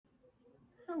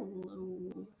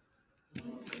Hello.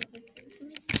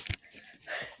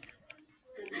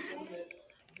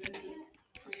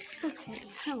 Okay,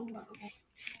 hello. Okay.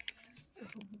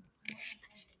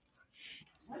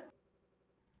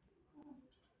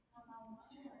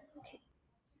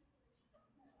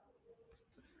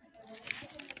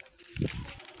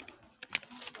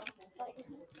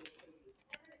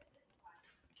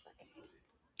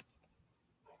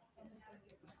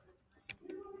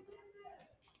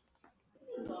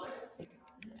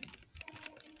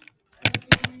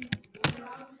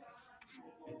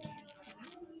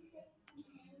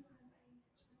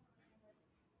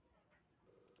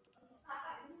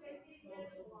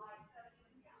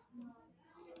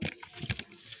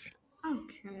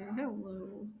 Okay,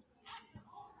 hello.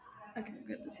 Okay,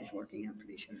 good. This is working, I'm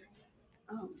pretty sure.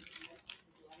 Um,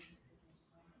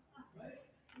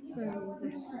 so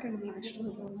this is gonna be the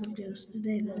struggles of just a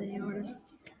day-to-day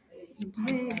artist. And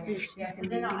today is just gonna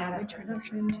be,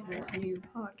 introduction to this new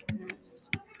podcast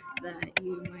that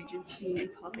you might just see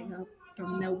popping up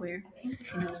from nowhere,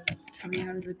 coming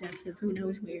out of the depths of who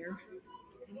knows where.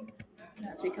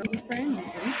 That's because it's brand new.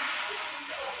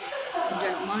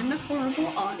 Don't mind the horrible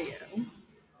audio.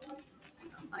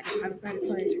 I don't have a better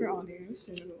place for audio,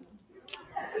 so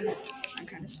I'm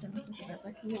kind of stuck with the best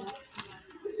I can get.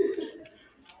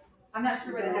 I'm not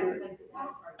sure where the heck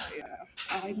But yeah,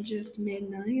 I'm just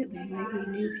midnight. There might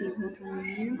be new people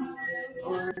coming in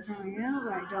or coming out.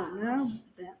 I don't know.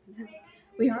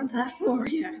 We aren't that far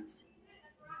yet.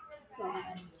 But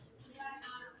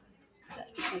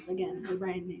that's because again, we're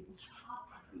brand new.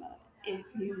 But if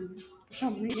you, for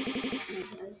some reason, like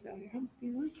this, I hope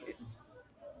you like it.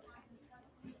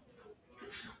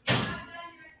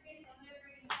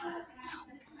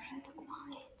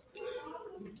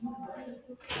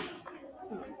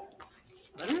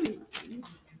 But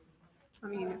anyways, I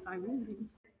mean, if I really,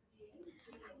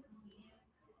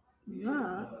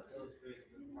 but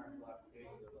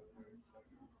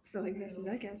so like this is,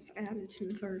 I guess, added to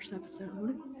the first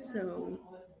episode. So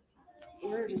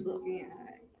we're just looking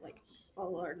at like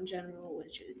all art in general,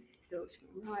 which is, goes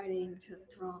from writing to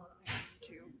drawing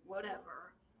to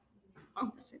whatever.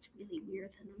 Unless it's really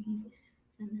weird,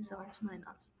 then this artist might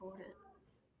not support it.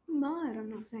 But I'm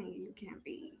not saying you can't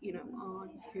be, on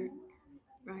if you're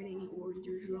writing or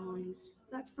your drawings.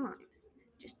 That's fine.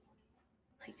 Just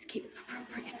please keep it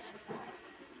appropriate.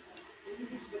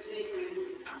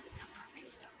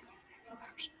 Appropriate stuff.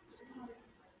 Personal stuff.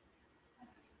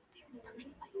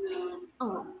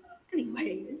 Um.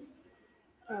 Anyways,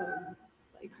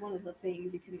 like one of the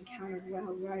things you can encounter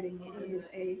while writing is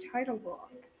a title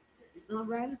block. It's not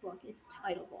writer's block, it's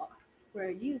title block, where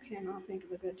you cannot think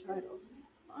of a good title.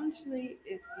 Honestly,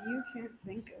 if you can't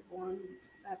think of one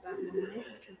at that moment,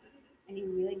 and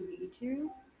you really need to,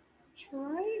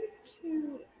 try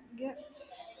to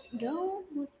go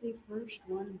with the first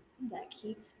one that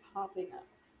keeps popping up.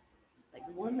 Like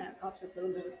one that pops up the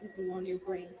most is the one your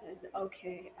brain says,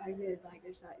 "Okay, I really like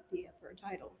this idea for a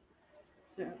title."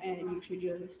 So, and you should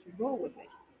just roll with it.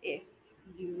 If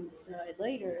you decide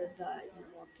later that you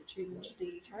want to change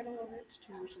the title of it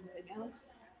to something else,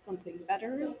 something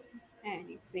better, and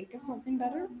you think of something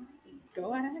better,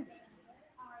 go ahead.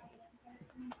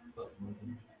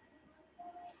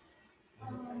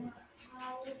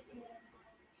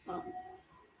 Um,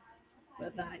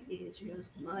 but that is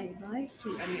just my advice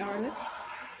to any artists,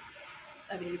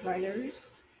 any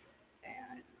writers,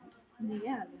 and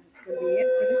yeah, that's going to be it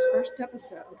for this first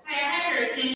episode.